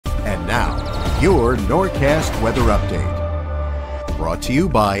And now, your Norcast weather update. Brought to you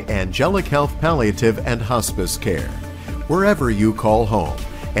by Angelic Health Palliative and Hospice Care. Wherever you call home,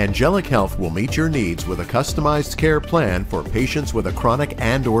 Angelic Health will meet your needs with a customized care plan for patients with a chronic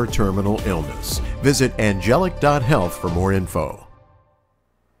and/or terminal illness. Visit angelic.health for more info.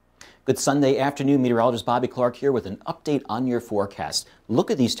 Good Sunday afternoon. Meteorologist Bobby Klark here with an update on your forecast.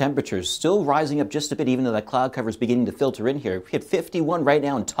 Look at these temperatures still rising up just a bit, even though that cloud cover is beginning to filter in here. We hit 51 right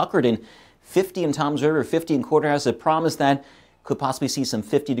now in Tuckerton, 50 in Toms River, 50 in Quarterhouse. I promise that could possibly see some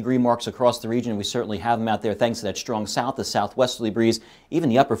 50-degree marks across the region. We certainly have them out there thanks to that strong south to southwesterly breeze. Even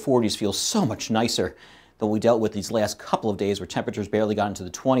the upper 40s feel so much nicer than we dealt with these last couple of days where temperatures barely got into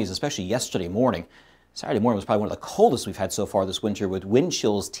the 20s, especially yesterday morning. Saturday morning was probably one of the coldest we've had so far this winter, with wind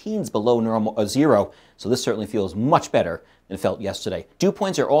chills teens below normal zero. So this certainly feels much better than it felt yesterday. Dew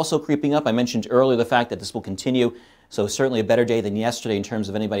points are also creeping up. I mentioned earlier the fact that this will continue. So certainly a better day than yesterday in terms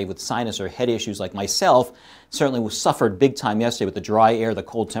of anybody with sinus or head issues like myself. Certainly we suffered big time yesterday with the dry air, the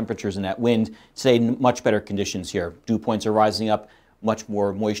cold temperatures, and that wind. Today, much better conditions here. Dew points are rising up, much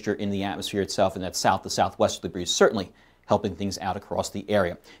more moisture in the atmosphere itself, and that south to southwesterly breeze certainly helping things out across the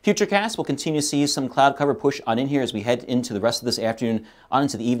area. Futurecast will continue to see some cloud cover push on in here as we head into the rest of this afternoon, on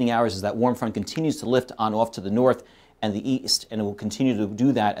into the evening hours as that warm front continues to lift on off to the north and the east, and it will continue to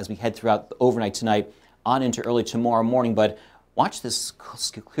do that as we head throughout the overnight tonight on into early tomorrow morning. But watch this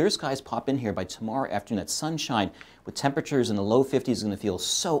clear skies pop in here by tomorrow afternoon. That sunshine with temperatures in the low 50s is going to feel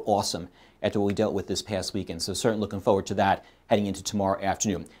so awesome after what we dealt with this past weekend. So certainly looking forward to that heading into tomorrow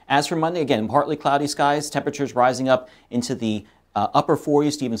afternoon. As for Monday, again, partly cloudy skies, temperatures rising up into the upper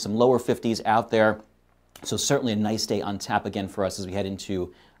 40s to even some lower 50s out there. So certainly a nice day on tap again for us as we head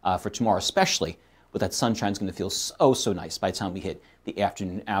into for tomorrow, especially with that sunshine. Is going to feel so nice by the time we hit the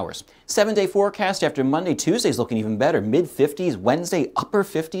afternoon hours. 7-day forecast after Monday. Tuesday's looking even better. Mid-50s. Wednesday, upper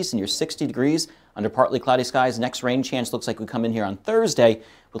 50s and your 60 degrees under partly cloudy skies. Next rain chance looks like we come in here on Thursday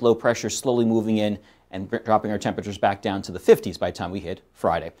with low pressure slowly moving in and dropping our temperatures back down to the 50s by the time we hit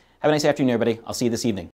Friday. Have a nice afternoon, everybody. I'll see you this evening.